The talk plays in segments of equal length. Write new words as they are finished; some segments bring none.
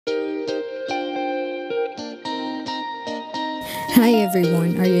Hi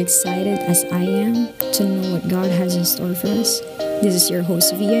everyone, are you excited as I am to know what God has in store for us? This is your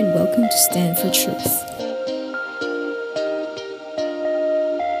host Via and welcome to Stand for Truth.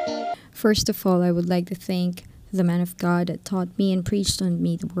 First of all, I would like to thank the man of God that taught me and preached on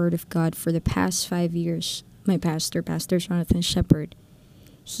me the Word of God for the past 5 years, my pastor, Pastor Jonathan Shepherd.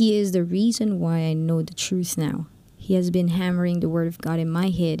 He is the reason why I know the truth now. He has been hammering the Word of God in my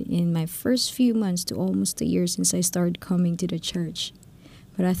head in my first few months to almost a year since I started coming to the church.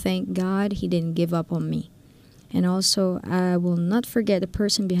 But I thank God He didn't give up on me. And also, I will not forget the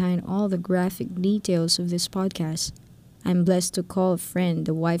person behind all the graphic details of this podcast. I'm blessed to call a friend,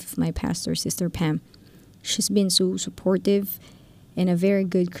 the wife of my pastor, Sister Pam. She's been so supportive and a very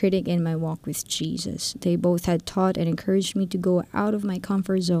good critic in my walk with Jesus. They both had taught and encouraged me to go out of my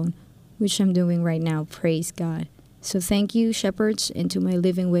comfort zone, which I'm doing right now. Praise God. So thank you, shepherds, and to my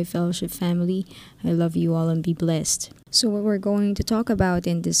Living Way Fellowship family. I love you all and be blessed. So what we're going to talk about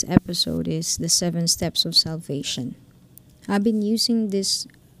in this episode is the 7 steps of salvation. I've been using this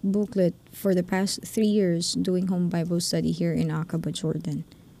booklet for the past 3 years doing home Bible study here in Aqaba, Jordan.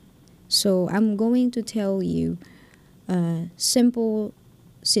 So I'm going to tell you a simple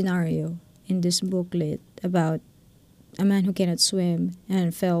scenario in this booklet about a man who cannot swim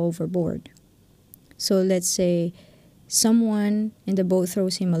and fell overboard. So let's say someone in the boat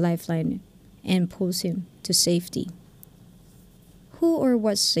throws him a lifeline and pulls him to safety. Who or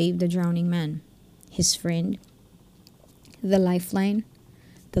what saved the drowning man? His friend, the lifeline,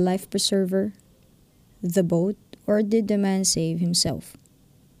 the life preserver, the boat, or did the man save himself?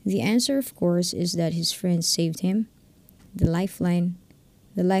 The answer, of course, is that his friend saved him, the lifeline,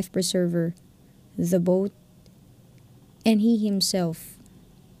 the life preserver, the boat, and he himself.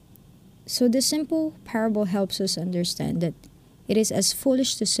 So the simple parable helps us understand that it is as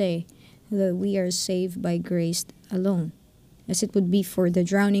foolish to say that we are saved by grace alone, as it would be for the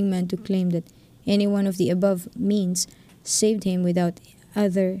drowning man to claim that any one of the above means saved him without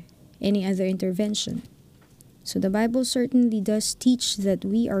any other intervention. So the Bible certainly does teach that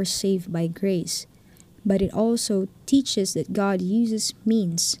we are saved by grace, but it also teaches that God uses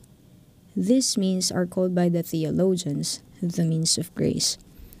means. These means are called by the theologians the means of grace.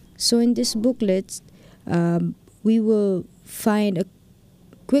 So in this booklet, we will find a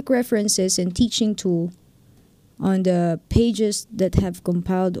quick references and teaching tool on the pages that have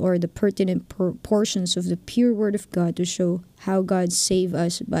compiled or the pertinent portions of the pure Word of God to show how God saved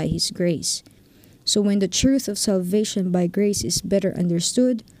us by His grace. So when the truth of salvation by grace is better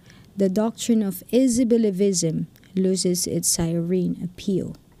understood, the doctrine of easy believism loses its siren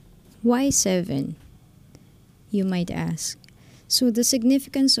appeal. Why 7? You might ask. So the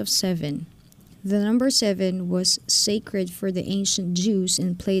significance of 7. The number 7 was sacred for the ancient Jews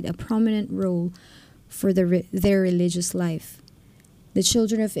and played a prominent role for their religious life. The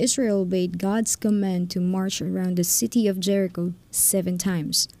children of Israel obeyed God's command to march around the city of Jericho 7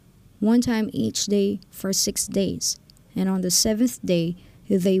 times, 1 time each day for 6 days, and on the 7th day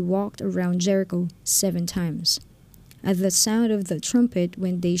they walked around Jericho 7 times. At the sound of the trumpet,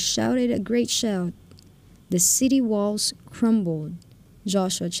 when they shouted a great shout, the city walls crumbled.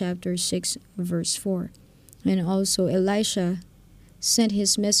 Joshua chapter 6 verse 4. And also Elisha sent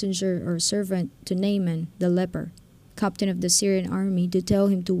his messenger or servant to Naaman the leper, captain of the Syrian army, to tell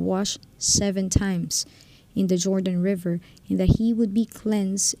him to wash 7 times in the Jordan River and that he would be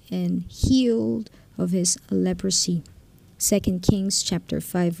cleansed and healed of his leprosy. 2 Kings chapter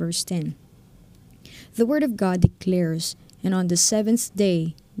 5 verse 10. The Word of God declares, and on the 7th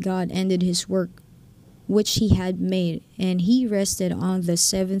day God ended His work which He had made, and He rested on the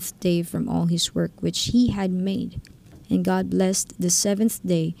 7th day from all His work which He had made. And God blessed the 7th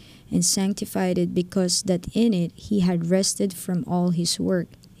day and sanctified it, because that in it He had rested from all His work.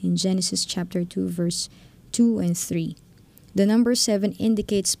 In Genesis chapter 2 verse 2 and 3. The number 7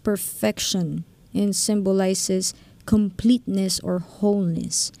 indicates perfection and symbolizes completeness or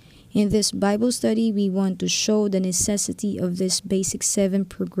wholeness. In this Bible study, we want to show the necessity of these basic 7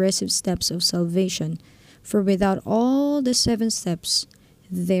 progressive steps of salvation. For without all the 7 steps,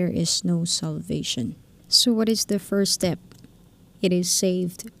 there is no salvation. So what is the first step? It is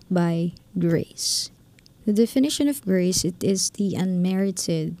saved by grace. The definition of grace, it is the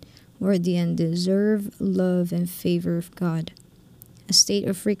unmerited or the undeserved love and favor of God, a state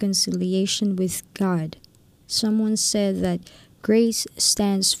of reconciliation with God. Someone said that grace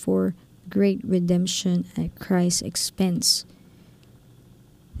stands for great redemption at Christ's expense.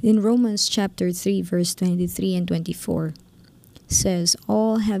 In Romans chapter 3 verse 23 and 24 says,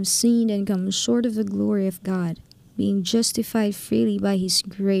 all have sinned and come short of the glory of God, being justified freely by His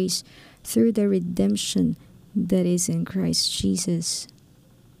grace through the redemption that is in Christ Jesus.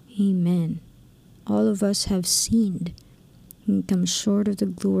 Amen. All of us have sinned and come short of the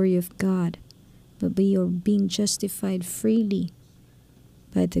glory of God, but we are being justified freely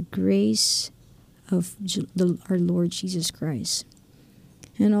by the grace of our Lord Jesus Christ.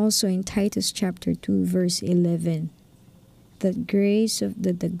 And also in Titus chapter 2 verse 11, the grace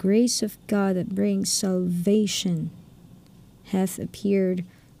of God that brings salvation hath appeared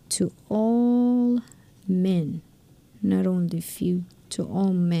to all men, not only few, to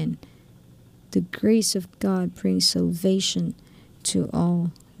all men. The grace of God brings salvation to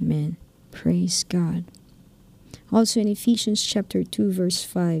all men. Praise God. Also in Ephesians chapter 2 verse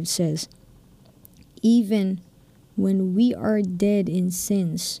 5 says, even when we are dead in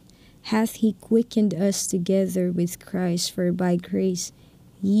sins, hath he quickened us together with Christ, for by grace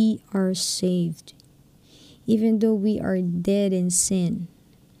ye are saved. Even though we are dead in sin,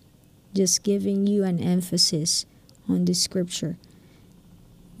 just giving you an emphasis on the scripture.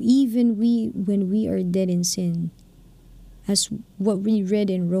 Even when we are dead in sin, as what we read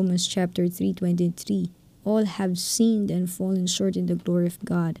in Romans chapter 3:23, all have sinned and fallen short in the glory of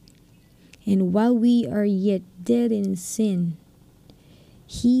God. And while we are yet dead in sin,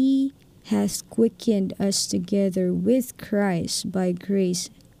 he has quickened us together with Christ. By grace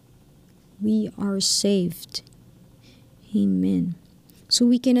we are saved. Amen. So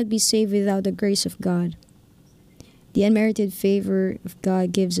we cannot be saved without the grace of God. The unmerited favor of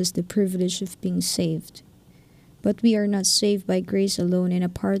God gives us the privilege of being saved. But we are not saved by grace alone and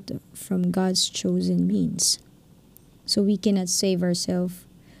apart from God's chosen means. So we cannot save ourselves.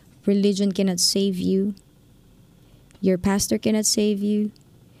 Religion cannot save you. Your pastor cannot save you.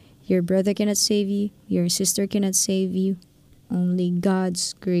 Your brother cannot save you. Your sister cannot save you. Only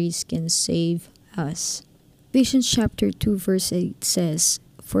God's grace can save us. Ephesians chapter 2 verse 8 says,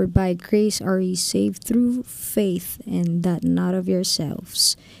 for by grace are ye saved through faith, and that not of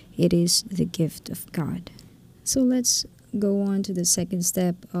yourselves. It is the gift of God. So let's go on to the second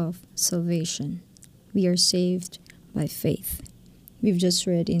step of salvation. We are saved by faith. We've just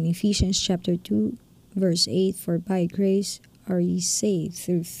read in Ephesians chapter 2 verse 8, for by grace are ye saved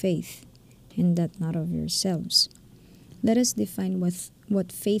through faith, and that not of yourselves. Let us define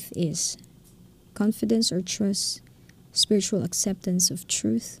what faith is. Confidence or trust, spiritual acceptance of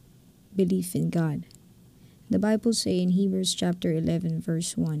truth, belief in God. The Bible says in Hebrews chapter 11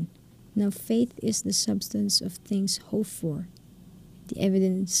 verse 1, now faith is the substance of things hoped for, the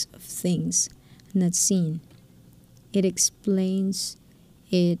evidence of things not seen. It explains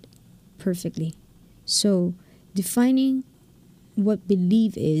it perfectly. So, defining what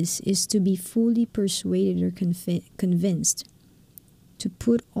believe is to be fully persuaded or convinced, to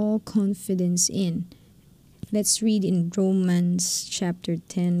put all confidence in. Let's read in Romans chapter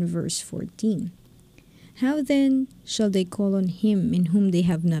 10 verse 14. How then shall they call on him in whom they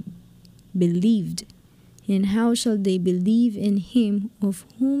have not believed? And how shall they believe in him of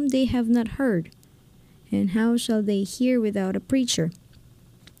whom they have not heard? And how shall they hear without a preacher?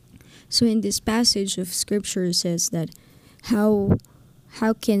 So in this passage of scripture it says that how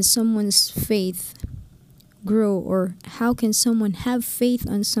can someone's faith grow, or how can someone have faith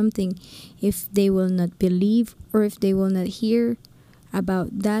on something if they will not believe, or if they will not hear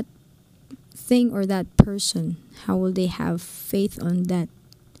about that thing or that person? How will they have faith on that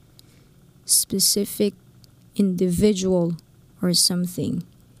specific individual or something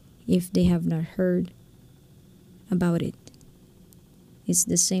if they have not heard about it? It's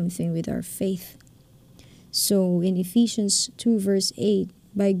the same thing with our faith. So in Ephesians 2 verse 8,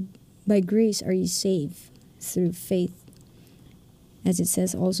 by grace are ye saved through faith. As it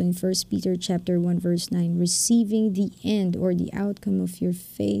says also in 1 Peter chapter 1 verse 9, receiving the end or the outcome of your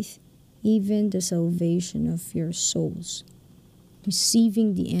faith, even the salvation of your souls.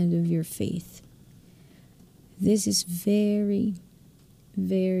 Receiving the end of your faith. This is very,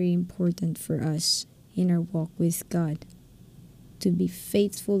 very important for us in our walk with God. To be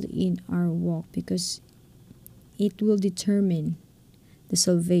faithful in our walk, because it will determine the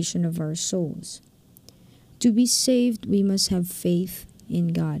salvation of our souls. To be saved, we must have faith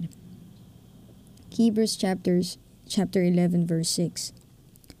in God. Hebrews chapter 11 verse 6.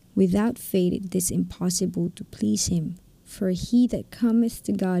 Without faith it is impossible to please him. For he that cometh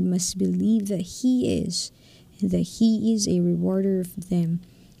to God must believe that he is, and that he is a rewarder of them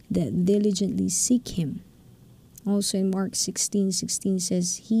that diligently seek him. Also in Mark 16:16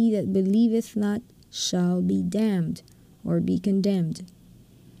 says, he that believeth not shall be damned, or be condemned.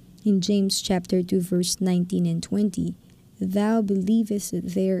 In James chapter 2 verse 19 and 20, thou believest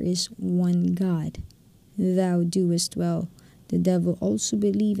that there is one God. Thou doest well. The devil also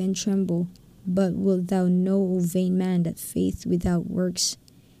believe and tremble. But wilt thou know, O vain man, that faith without works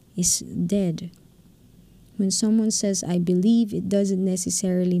is dead? When someone says, I believe, it doesn't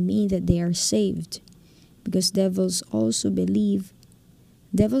necessarily mean that they are saved, because devils also believe.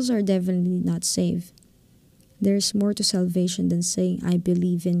 Devils are definitely not saved. There's more to salvation than saying, I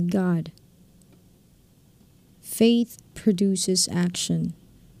believe in God. Faith produces action.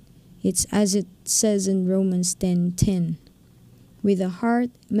 It's as it says in Romans 10:10. With the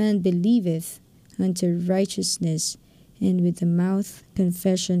heart man believeth unto righteousness, and with the mouth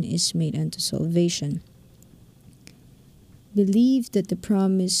confession is made unto salvation. Believe that the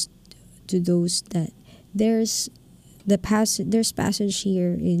promise to those that there's passage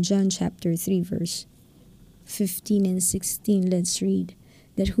here in John chapter 3 verse 15 and 16. Let's read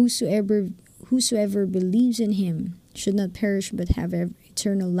that whosoever believes in him should not perish but have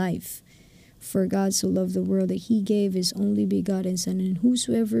eternal life. For God so loved the world that he gave his only begotten Son, and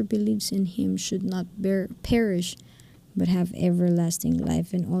whosoever believes in him should not perish but have everlasting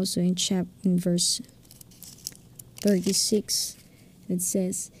life. And also in verse 36 it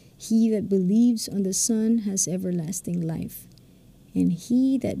says, he that believes on the Son has everlasting life, and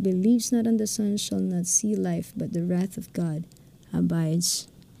he that believes not on the Son shall not see life, but the wrath of God abides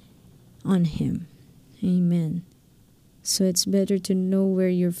on him. Amen. So it's better to know where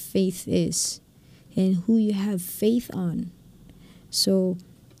your faith is and who you have faith on. So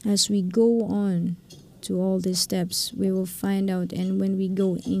as we go on to all these steps, we will find out, and when we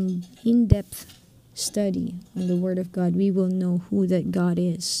go in depth study on the Word of God, we will know who that God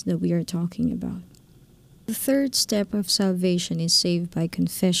is that we are talking about. The third step of salvation is saved by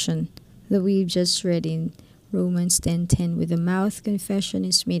confession, that we've just read in Romans 10:10. With the mouth confession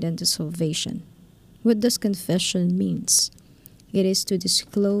is made unto salvation. What does confession means? It is to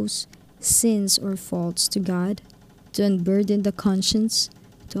disclose sins or faults to God, to unburden the conscience,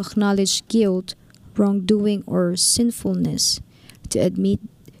 to acknowledge guilt, wrongdoing, or sinfulness, to admit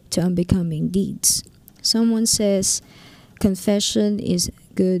to unbecoming deeds. Someone says confession is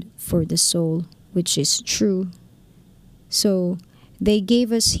good for the soul, which is true. So they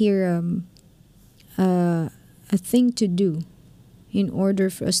gave us here a thing to do in order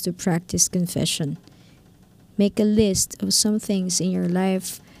for us to practice confession. Make a list of some things in your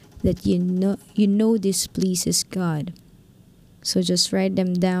life that you know displeases God. So just write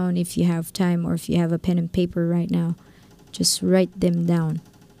them down if you have time, or if you have a pen and paper right now, just write them down.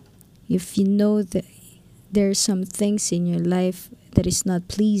 If you know that there are some things in your life that is not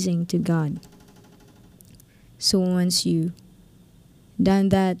pleasing to God. So once you done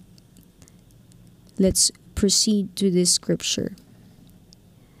that, let's proceed to this scripture.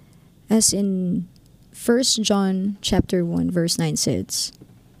 As in 1 John chapter 1 verse 9 says,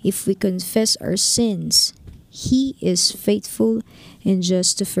 if we confess our sins, he is faithful and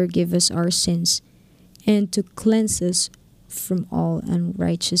just to forgive us our sins and to cleanse us from all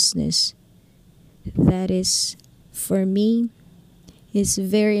unrighteousness. That is, for me, it's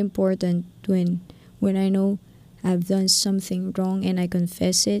very important when I know I've done something wrong and I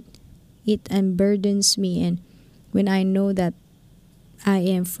confess it. It unburdens me, and when I know that I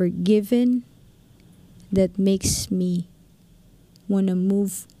am forgiven, that makes me want to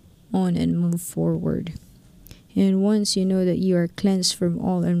move on and move forward. And once you know that you are cleansed from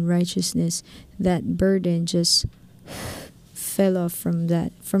all unrighteousness, that burden just fell off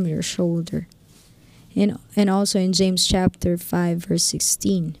from your shoulder. And also in James chapter 5 verse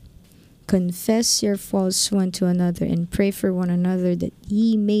 16, confess your faults one to another and pray for one another that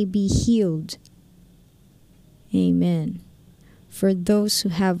ye may be healed. Amen. For those who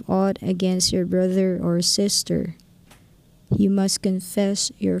have aught against your brother or sister, you must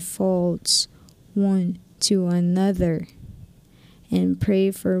confess your faults one to another and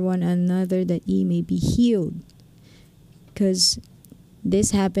pray for one another that ye may be healed. Because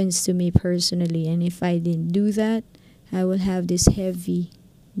this happens to me personally, and if I didn't do that, I will have this heavy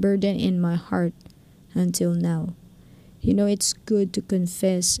burden in my heart until now. It's good to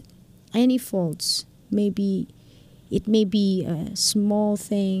confess any faults. It may be a small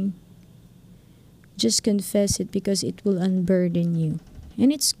thing. Just confess it because it will unburden you.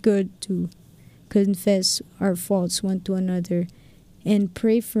 And it's good to confess our faults one to another and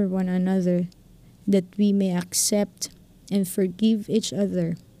pray for one another that we may accept and forgive each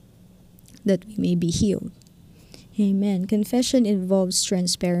other, that we may be healed. Amen. Confession involves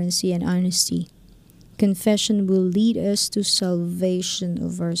transparency and honesty. Confession will lead us to salvation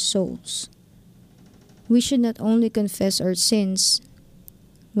of our souls. We should not only confess our sins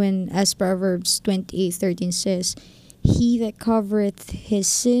when, as Proverbs 28:13 says, he that covereth his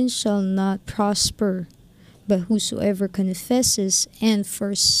sins shall not prosper, But whosoever confesses and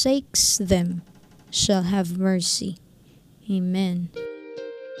forsakes them shall have mercy. Amen.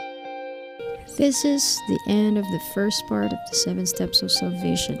 This is the end of the first part of the 7 steps of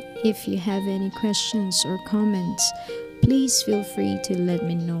salvation. If you have any questions or comments, please feel free to let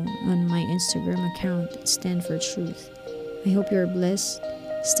me know on my Instagram account, Stand for Truth. I hope you are blessed.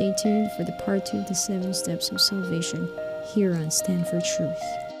 Stay tuned for the part 2 of the 7 steps of salvation here on Stand for Truth.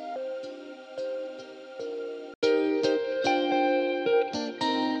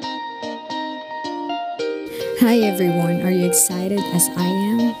 Hi everyone, are you excited as I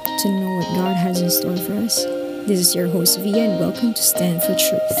am to know what God has in store for us? This is your host Via and welcome to Stand for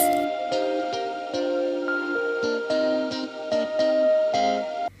Truth.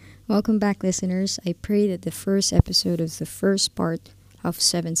 Welcome back listeners. I pray that the first episode of the first part of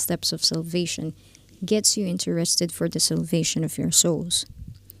 7 Steps of Salvation gets you interested for the salvation of your souls.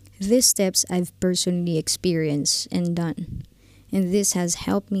 These steps I've personally experienced and done. And this has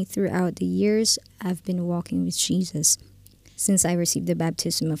helped me throughout the years I've been walking with Jesus since I received the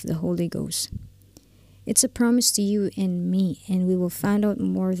baptism of the Holy Ghost. It's a promise to you and me, and we will find out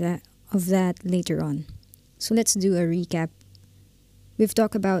more of that later on. So let's do a recap. We've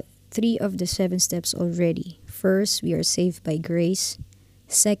talked about 3 of the 7 steps already. First, we are saved by grace.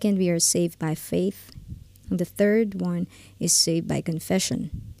 Second, we are saved by faith. And the third one is saved by confession.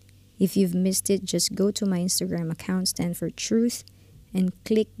 If you've missed it, just go to my Instagram account, Stand for Truth, and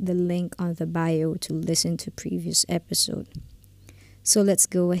click the link on the bio to listen to previous episode. So let's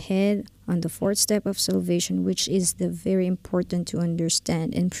go ahead on the 4th step of salvation, which is the very important to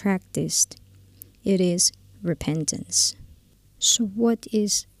understand and practice. It is repentance. So what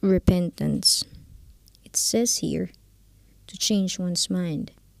is repentance? It says here to change one's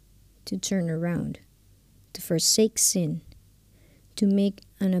mind, to turn around, to forsake sin, to make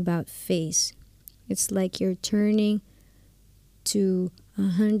an about face. It's like you're turning to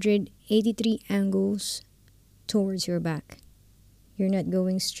 183 angles towards your back. You're not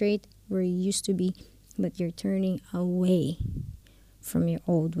going straight where you used to be, but you're turning away from your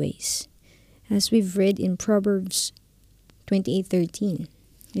old ways. As we've read in Proverbs 28:13,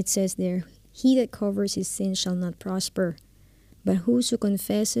 it says there, "He that covers his sins shall not prosper, but whoso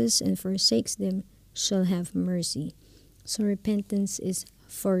confesses and forsakes them shall have mercy." So repentance is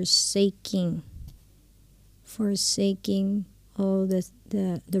forsaking all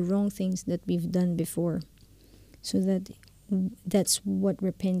the wrong things that we've done before. So that's what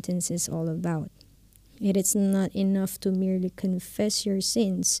repentance is all about. It is not enough to merely confess your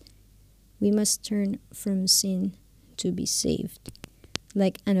sins. We must turn from sin to be saved,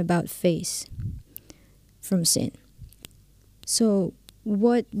 like an about face from sin. So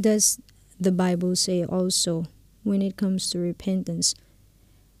what does the Bible say also when it comes to repentance?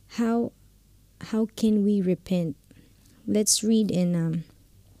 How can we repent? Let's read in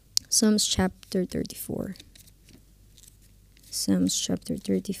Psalms chapter 34. Psalms chapter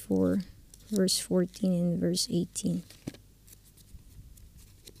 34, verse 14 and verse 18.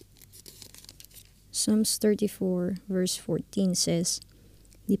 Psalms 34, verse 14 says,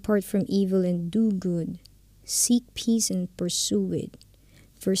 "Depart from evil and do good. Seek peace and pursue it."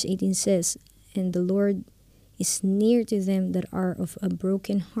 Verse 18 says, "And the Lord is near to them that are of a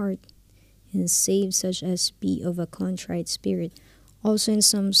broken heart, and save such as be of a contrite spirit." Also in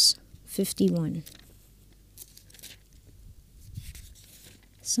Psalms 51.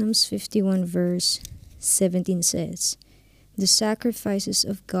 Psalms 51 verse 17 says, "The sacrifices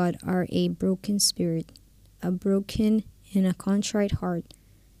of God are a broken spirit, a broken and a contrite heart.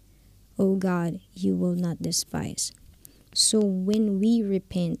 O God, you will not despise." So when we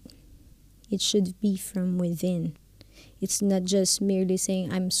repent, it should be from within. It's not just merely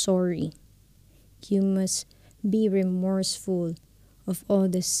saying, "I'm sorry." You must be remorseful of all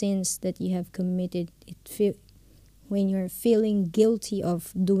the sins that you have committed. When you're feeling guilty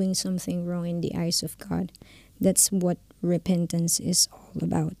of doing something wrong in the eyes of God, that's what repentance is all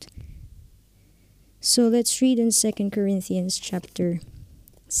about. So let's read in 2 Corinthians chapter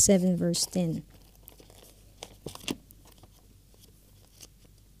 7 verse 10.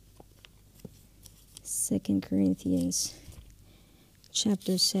 2 Corinthians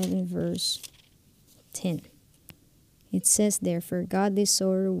chapter 7 verse 10. It says, "Therefore godly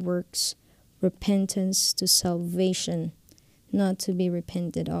sorrow works repentance to salvation, not to be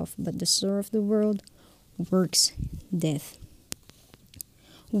repented of, but the sorrow of the world works death."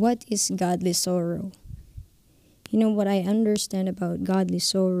 What is godly sorrow? You know what I understand about godly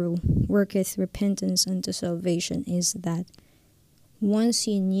sorrow worketh repentance unto salvation is that once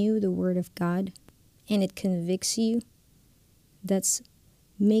you knew the word of God and it convicts you, that's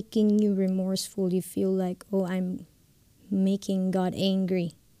making you remorseful. You feel like, oh, I'm making God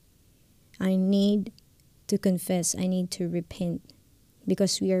angry. I need to confess. I need to repent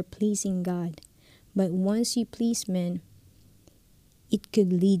because we are pleasing God. But once you please men, it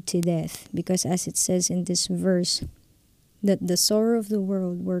could lead to death, because as it says in this verse, that the sorrow of the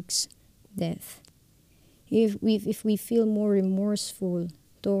world works death. If we feel more remorseful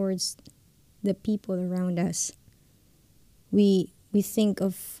towards the people around us, we think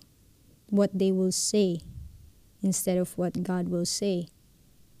of what they will say instead of what God will say.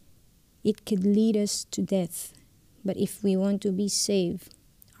 It could lead us to death. But if we want to be saved,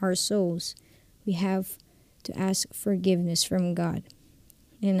 our souls, we have to ask forgiveness from God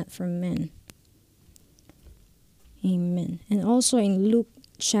and not from men. Amen. And also in Luke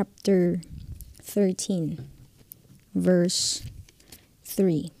chapter 13, verse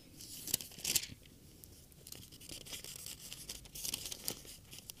 3.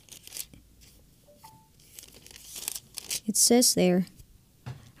 It says there,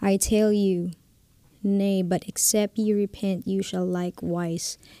 I tell you, nay, but except ye repent, you shall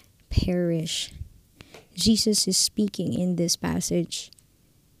likewise perish. Jesus is speaking in this passage.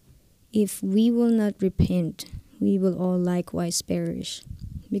 If we will not repent, we will all likewise perish.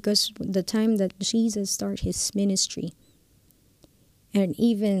 Because the time that Jesus started his ministry, and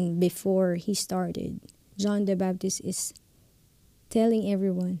even before he started, John the Baptist is telling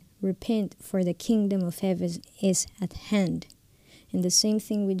everyone, repent, for the kingdom of heaven is at hand. And the same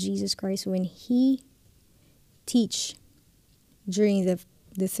thing with Jesus Christ, when he teach during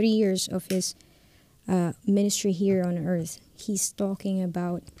the 3 years of his ministry here on earth, he's talking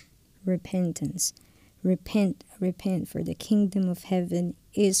about repentance. Repent, repent, for the kingdom of heaven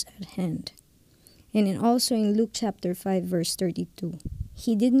is at hand. And then also in Luke chapter 5, verse 32,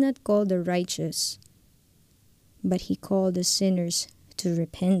 he did not call the righteous, but he called the sinners to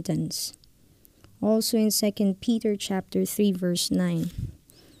repentance. Also in 2 Peter chapter 3, verse 9,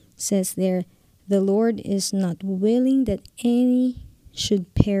 says there, the Lord is not willing that any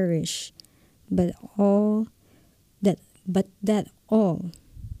should perish, but that all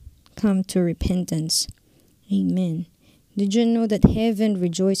come to repentance. Amen. Did you know that heaven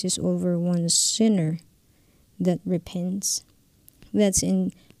rejoices over one sinner that repents? That's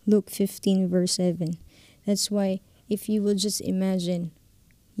in Luke 15, verse 7. That's why if you will just imagine,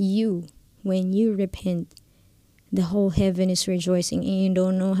 when you repent, the whole heaven is rejoicing, and you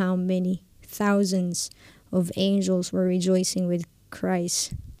don't know how many thousands of angels were rejoicing with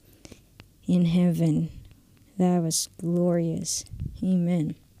Christ in heaven. That was glorious.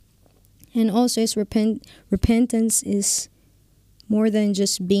 Amen. And also, repentance is more than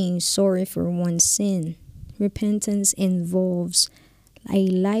just being sorry for one's sin. Repentance involves a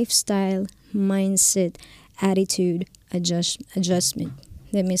lifestyle, mindset, attitude, adjustment.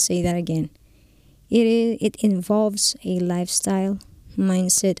 Let me say that again. It involves a lifestyle,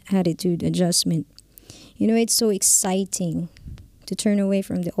 mindset, attitude, adjustment. You know, it's so exciting to turn away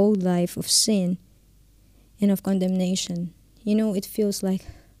from the old life of sin and of condemnation. You know, it feels like,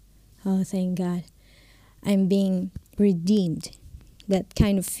 oh, thank God, I'm being redeemed. That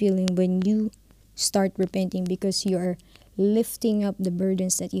kind of feeling when you start repenting, because you are lifting up the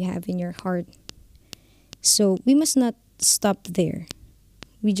burdens that you have in your heart. So we must not stop there.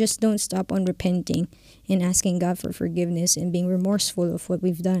 We just don't stop on repenting and asking God for forgiveness and being remorseful of what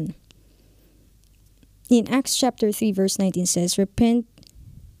we've done. In Acts chapter 3, verse 19 says, repent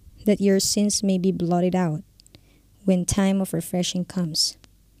that your sins may be blotted out when time of refreshing comes.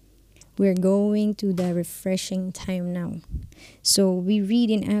 We're going to the refreshing time now. So we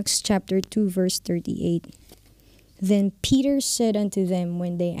read in Acts chapter 2, verse 38. Then Peter said unto them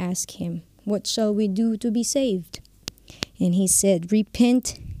when they asked him, what shall we do to be saved? And he said,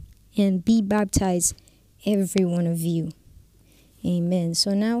 repent and be baptized, every one of you. Amen.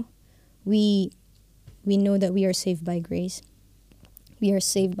 So now we know that we are saved by grace. We are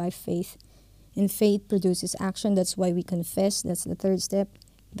saved by faith. And faith produces action. That's why we confess. That's the third step.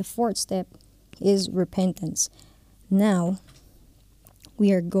 The fourth step is repentance. Now,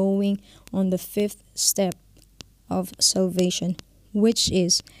 we are going on the fifth step of salvation, which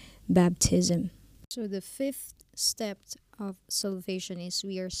is baptism. So the fifth step of salvation is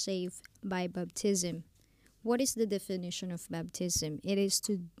we are saved by baptism. What is the definition of baptism? It is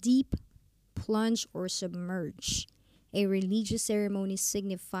to deep plunge or submerge, a religious ceremony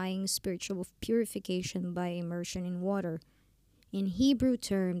signifying spiritual purification by immersion in water. In Hebrew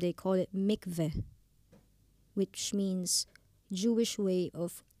term, they call it mikveh, which means Jewish way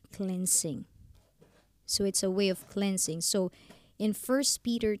of cleansing. So it's a way of cleansing. So in 1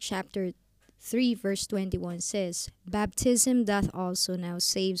 Peter chapter 3 verse 21 says, "Baptism doth also now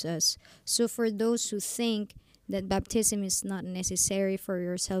saves us." So for those who think that baptism is not necessary for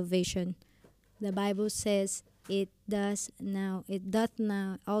your salvation, the Bible says it doth now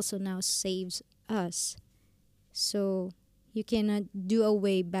also now saves us. So you cannot do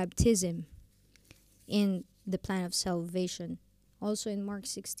away baptism in the plan of salvation. Also in Mark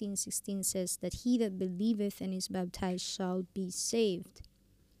 16:16 says that he that believeth and is baptized shall be saved.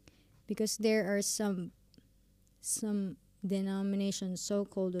 Because there are some denominations so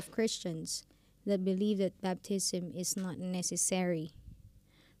called of Christians that believe that baptism is not necessary.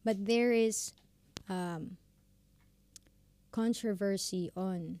 But there is controversy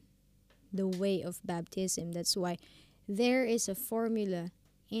on the way of baptism. That's why there is a formula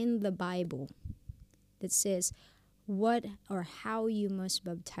in the Bible that says what or how you must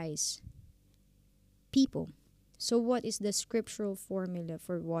baptize people. So what is the scriptural formula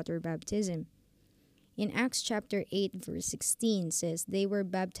for water baptism? In Acts chapter 8 verse 16 says they were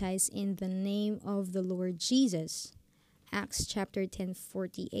baptized in the name of the Lord Jesus. Acts chapter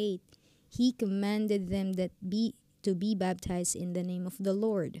 10:48, he commanded them to be baptized in the name of the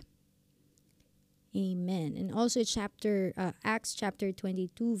Lord. Amen. And also Acts chapter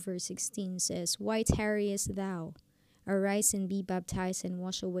 22 verse 16 says, "Why tarriest thou? Arise and be baptized and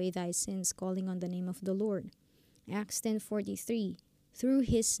wash away thy sins, calling on the name of the Lord." Acts 10:43, "Through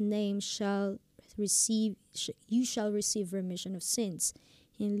his name you shall receive remission of sins."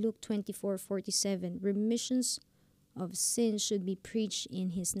 In Luke 24:47, remissions of sins should be preached in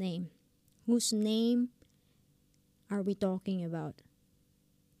his name. Whose name are we talking about?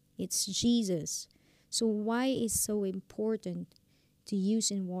 It's Jesus. So why is so important to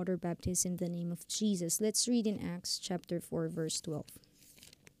use in water baptism the name of Jesus? Let's read in Acts chapter 4 verse 12.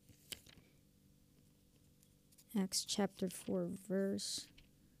 Acts chapter 4 verse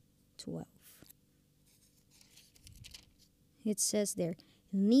 12. It says there,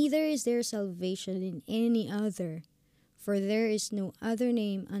 "Neither is there salvation in any other, for there is no other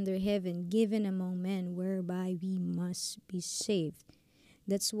name under heaven given among men whereby we must be saved."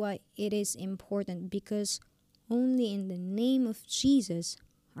 That's why it is important, because only in the name of Jesus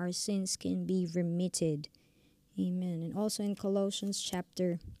our sins can be remitted. Amen. And also in Colossians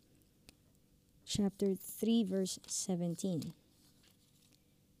chapter 3 verse 17.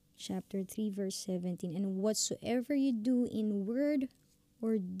 Chapter 3 verse 17. "And whatsoever you do in word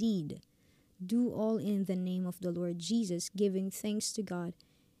or deed, do all in the name of the Lord Jesus, giving thanks to God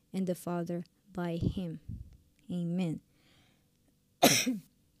and the Father by him." Amen.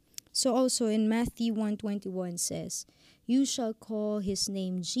 So also in Matthew 1:21 says, "You shall call his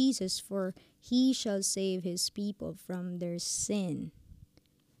name Jesus, for he shall save his people from their sin."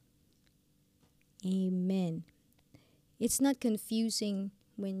 Amen. It's not confusing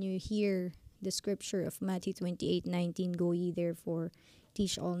when you hear the scripture of Matthew 28:19, "Go ye therefore,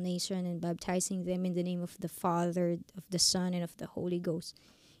 teach all nations, and baptizing them in the name of the Father, of the Son, and of the Holy Ghost."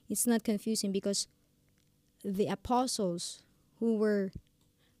 It's not confusing because the apostles who were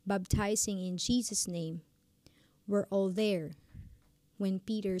baptizing in Jesus' name were all there when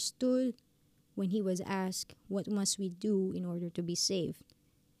Peter stood, when he was asked, "What must we do in order to be saved?"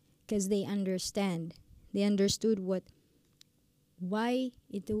 Because they understood why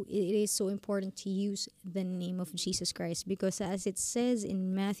it is so important to use the name of Jesus Christ. Because as it says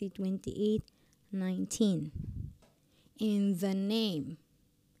in Matthew 28:19, in the name,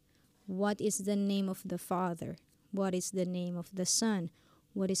 what is the name of the Father? What is the name of the Son?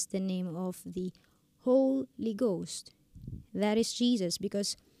 What is the name of the Holy Ghost? That is Jesus.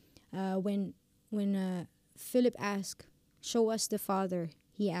 Because when Philip asked, "Show us the Father,"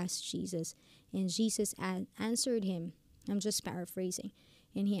 he asked Jesus, and Jesus answered him. I'm just paraphrasing,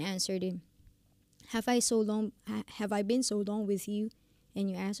 and he answered him, Have I been so long with you, and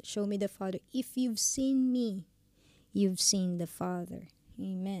you ask, show me the Father? If you've seen me, you've seen the Father."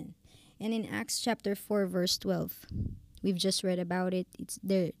 Amen. And in Acts chapter 4 verse 12, we've just read about it.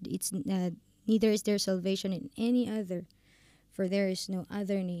 Neither is there salvation in any other, for there is no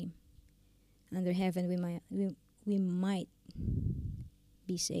other name under heaven we might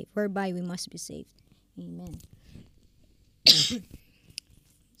be saved, whereby we must be saved. Amen.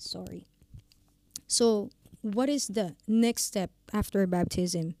 Sorry. So, what is the next step after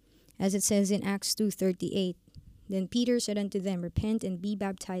baptism? As it says in Acts 2:38, "Then Peter said unto them, Repent and be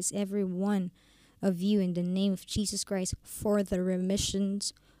baptized every one of you in the name of Jesus Christ for the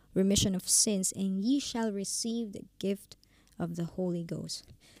remission of sins, and ye shall receive the gift of the Holy Ghost."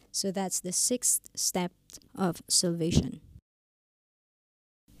 So that's the sixth step of salvation.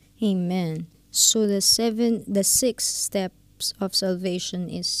 Amen. So the sixth step hopes of salvation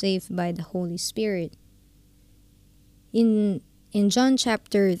is saved by the Holy Spirit. In John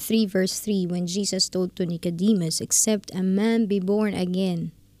chapter 3 verse 3, when Jesus told to Nicodemus, "Except a man be born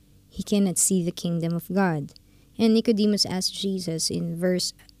again, he cannot see the kingdom of God." And Nicodemus asked Jesus in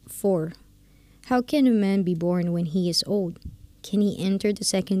verse 4, "How can a man be born when he is old? Can he enter the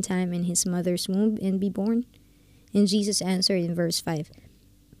second time in his mother's womb and be born?" And Jesus answered in verse 5,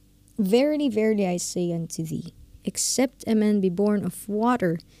 "Verily, verily, I say unto thee, except a man be born of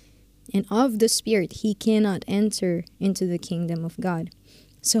water and of the Spirit, he cannot enter into the kingdom of God."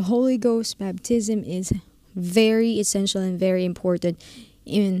 So Holy Ghost baptism is very essential and very important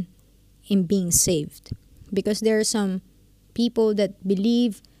in being saved, because there are some people that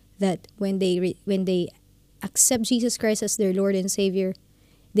believe that when they accept Jesus Christ as their Lord and Savior,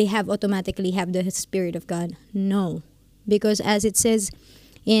 they automatically have the Spirit of God. No, because as it says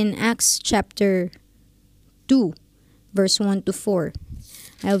in Acts chapter 2 verse 1 to 4,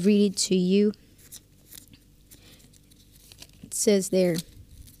 I'll read it to you. It says there,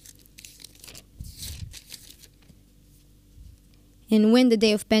 "And when the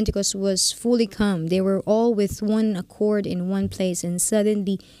day of Pentecost was fully come, they were all with one accord in one place, and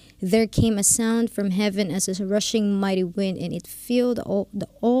suddenly there came a sound from heaven as a rushing mighty wind, and it filled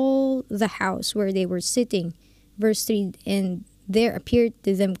all the house where they were sitting." Verse 3, "And there appeared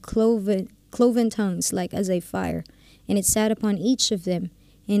to them cloven tongues like as a fire, and it sat upon each of them.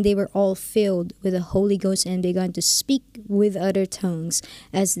 And they were all filled with the Holy Ghost and began to speak with other tongues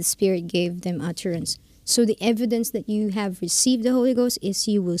as the Spirit gave them utterance." So the evidence that you have received the Holy Ghost is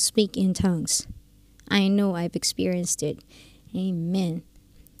you will speak in tongues. I know, I've experienced it. Amen.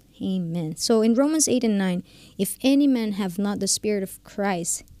 Amen. So in Romans 8 and 9, "If any man have not the Spirit of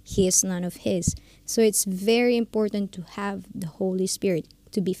Christ, he is none of his." So it's very important to have the Holy Spirit,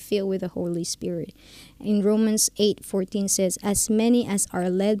 to be filled with the Holy Spirit. In Romans 8:14 says, "As many as are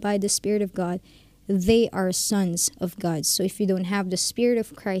led by the Spirit of God, they are sons of God." So if you don't have the Spirit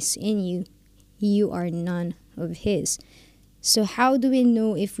of Christ in you, you are none of his. So how do we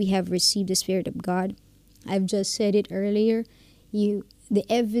know if we have received the Spirit of God? I've just said it earlier. The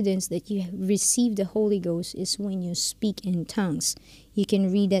evidence that you have received the Holy Ghost is when you speak in tongues. You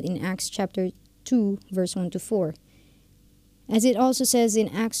can read that in Acts chapter 2 verse 1 to 4. As it also says in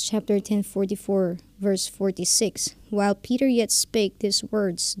Acts chapter 10:44 verse 46, "While Peter yet spake these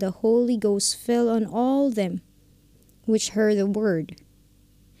words, the Holy Ghost fell on all them which heard the word.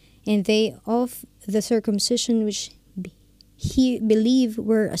 And they of the circumcision which he believed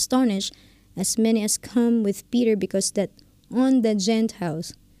were astonished, as many as come with Peter, because that on the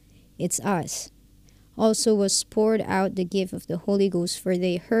Gentiles, it's us, also was poured out the gift of the Holy Ghost, for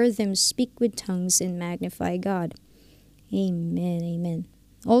they heard them speak with tongues and magnify God." Amen, amen.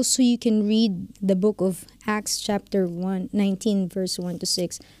 Also, you can read the book of Acts chapter 19 verse 1 to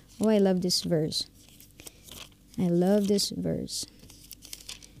 6. Oh, I love this verse. I love this verse.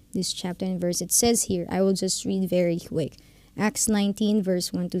 This chapter and verse. It says here, I will just read very quick. Acts 19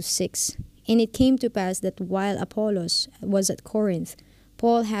 verse 1 to 6. "And it came to pass that while Apollos was at Corinth,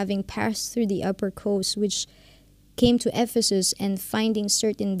 Paul, having passed through the upper coast, which came to Ephesus, and finding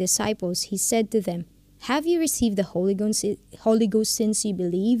certain disciples, he said to them, Have you received the Holy Ghost since you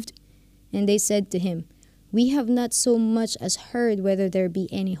believed? And they said to him, We have not so much as heard whether there be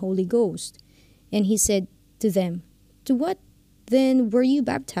any Holy Ghost. And he said to them, To what then were you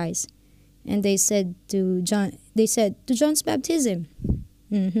baptized? And they said to John's baptism.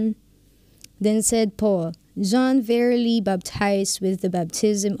 Then said Paul, John verily baptized with the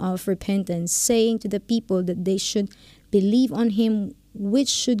baptism of repentance, saying to the people that they should believe on him which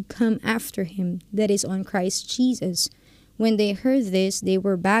should come after him, that is, on Christ Jesus. When they heard this, they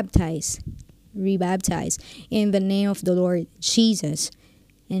were rebaptized in the name of the Lord Jesus.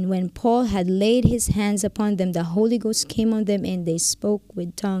 And when Paul had laid his hands upon them, the Holy Ghost came on them, and they spoke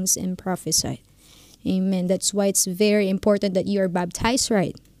with tongues and prophesied. Amen. That's why it's very important that you are baptized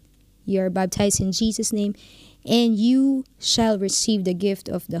right. You are baptized in Jesus' name, and you shall receive the gift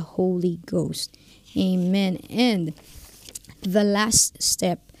of the Holy Ghost. Amen. And the last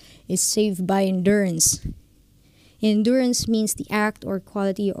step is saved by endurance. Endurance means the act or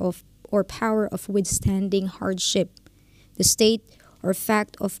quality of or power of withstanding hardship, the state or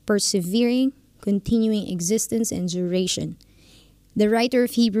fact of persevering, continuing existence, and duration. The writer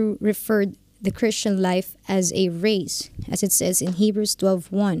of Hebrew referred the Christian life as a race, as it says in Hebrews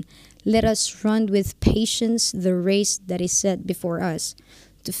 12:1. Let us run with patience the race that is set before us.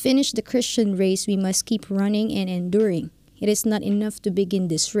 To finish the Christian race, we must keep running and enduring. It is not enough to begin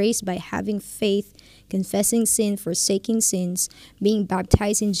this race by having faith, confessing sin, forsaking sins, being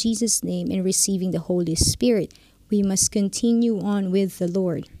baptized in Jesus' name, and receiving the Holy Spirit. we must continue on with the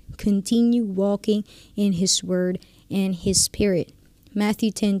Lord, continue walking in His Word and His Spirit.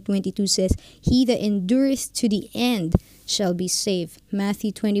 Matthew 10:22 says, "He that endureth to the end shall be saved."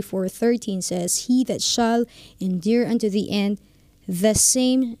 Matthew 24:13 says, "He that shall endure unto the end, the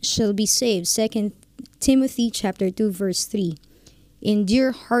same shall be saved." 2 Timothy chapter 2 verse 3.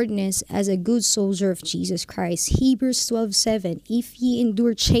 Endure hardness as a good soldier of Jesus Christ. Hebrews 12:7. "If ye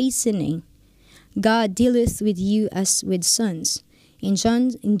endure chastening, God dealeth with you as with sons." In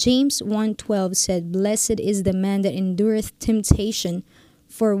James 1:12 said, "Blessed is the man that endureth temptation,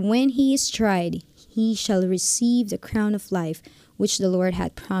 for when he is tried, he shall receive the crown of life, which the Lord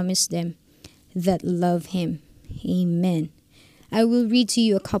hath promised them that love him." Amen. I will read to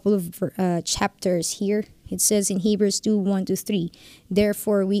you a couple of chapters here. It says in Hebrews 2:1-3,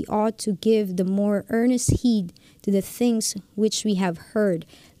 "Therefore we ought to give the more earnest heed to the things which we have heard,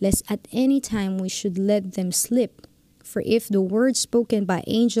 lest at any time we should let them slip. For if the word spoken by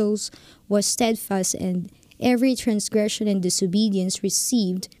angels was steadfast, and every transgression and disobedience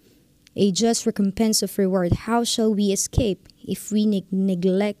received a just recompense of reward, how shall we escape if we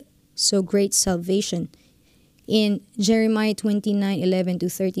neglect so great salvation?" In Jeremiah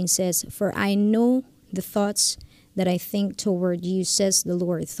 29:11-13 says, "For I know the thoughts that I think toward you, says the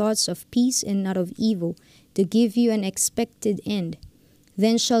Lord, thoughts of peace and not of evil, to give you an expected end.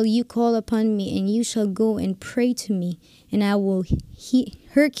 Then shall you call upon me, and you shall go and pray to me, and I will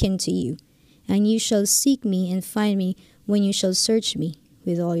hearken to you. And you shall seek me and find me when you shall search me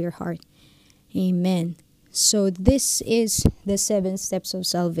with all your heart." Amen. So this is the 7 steps of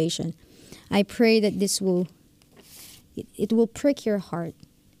salvation. I pray that it will prick your heart,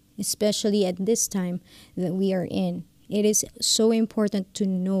 especially at this time that we are in. It is so important to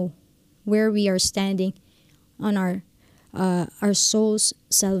know where we are standing on our soul's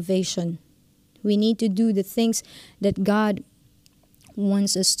salvation. We need to do the things that God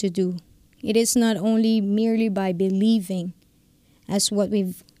wants us to do. It is not only merely by believing, as what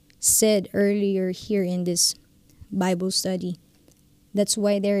we've said earlier here in this Bible study. That's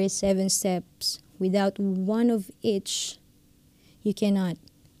why there is 7 steps. Without one of each, you cannot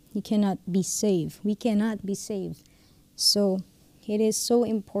be saved. We cannot be saved. So it is so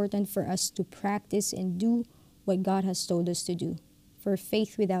important for us to practice and do what God has told us to do. For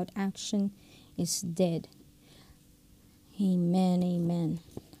faith without action is dead. Amen, amen.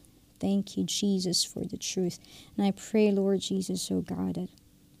 Thank you, Jesus, for the truth. And I pray, Lord Jesus, oh God, that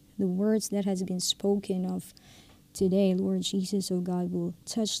the words that has been spoken of today, Lord Jesus, oh God, will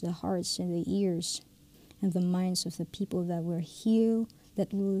touch the hearts and the ears and the minds of the people that will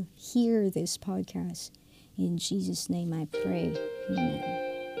hear this podcast. In Jesus' name I pray. Amen.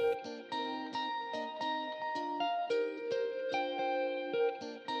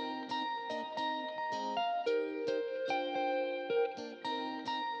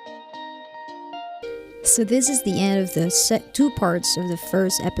 So this is the end of the 2 parts of the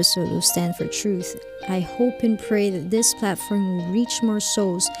first episode of Stand for Truth. I hope and pray that this platform will reach more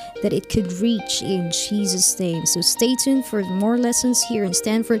souls that it could reach in Jesus' name. So stay tuned for more lessons here in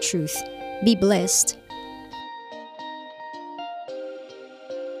Stand for Truth. Be blessed.